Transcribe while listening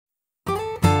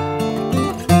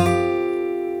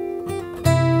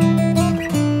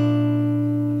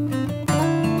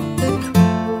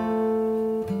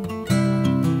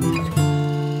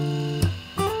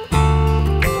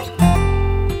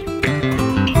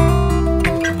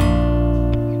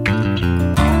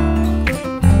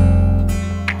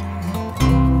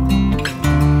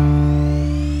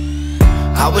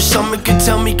wish someone could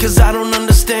tell me, cause I don't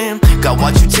understand. God,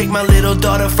 why'd you take my little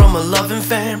daughter from a loving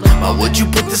fam? Why would you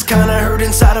put this kind of hurt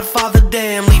inside a father,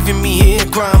 damn? Leaving me here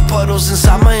crying puddles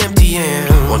inside my empty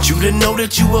hand. Want you to know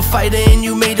that you a fighter and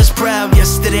you made us proud.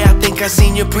 Yesterday I think I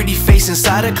seen your pretty face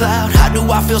inside a cloud. How do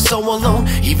I feel so alone,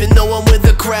 even though I'm with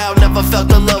a crowd? Never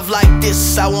felt a love like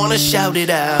this, I wanna shout it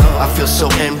out. I feel so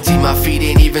empty, my feet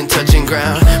ain't even touching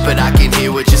ground, but I can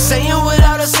hear what you're saying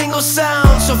without a single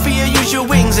sound. Sophia, use your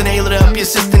wings and hail it up your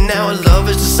sister now. And love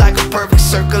is just like a perfect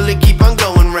circle, it keep on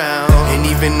going round. And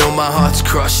even though my heart's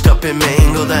crushed up and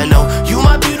mangled, I know you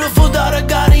my beautiful daughter,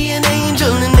 guardian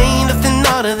angel. And ain't nothing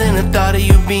harder than the thought of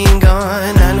you being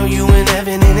gone. I know you in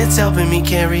heaven and it's helping me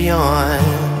carry on.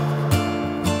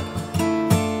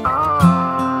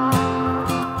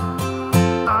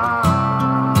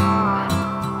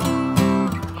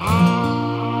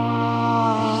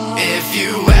 If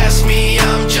you ask me,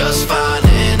 I'm just fine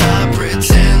and I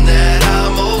pretend that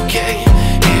I'm okay.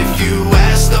 If you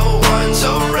ask the ones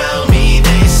around me,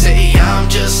 they say I'm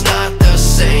just not the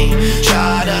same.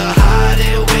 Try to hide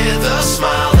it with a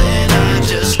smile and I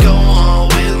just go on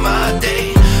with my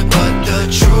day. But the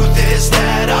truth is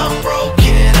that I'm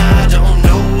broken, I don't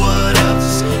know what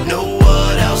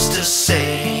else to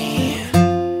say.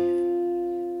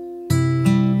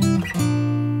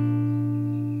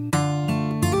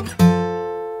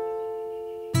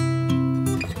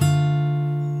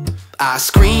 I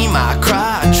scream, I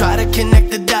cry, I try to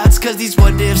connect the dots, cause these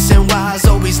what ifs and whys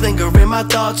always linger in my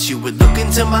thoughts. You would look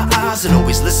into my eyes and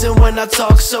always listen when I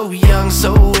talk. So young,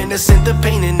 so innocent, the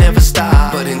pain it never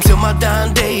stops. But until my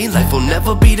dying day, life will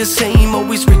never be the same.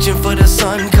 Always reaching for the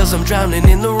sun, cause I'm drowning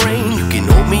in the rain. You can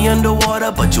hold me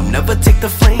underwater, but you'll never take the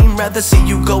flame. Rather see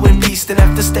you go in peace than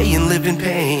have to stay and live in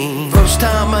pain. First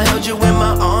time I held you in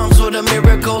my arms, what a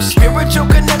miracle. Spiritual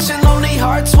connection, lonely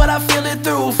hearts, what I feel it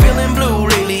through. Feeling blue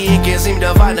lately, it can't seem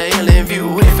to find a healing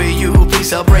view. If for you,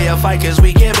 please I'll pray a fight, cause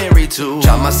we get married too.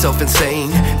 Drive myself insane,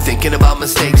 thinking about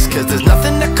mistakes, cause there's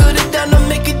nothing I could've done to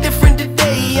make it different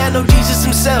today. I know Jesus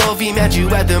himself, he met you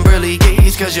at them pearly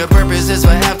gates, cause your purpose is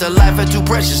for afterlife are too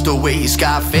precious to waste.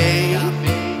 Got faith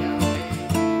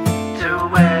to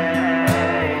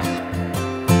waste,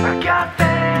 I got faith.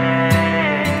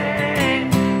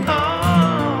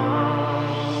 Oh.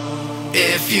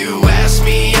 If you ask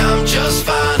me, I'm just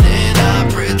fine.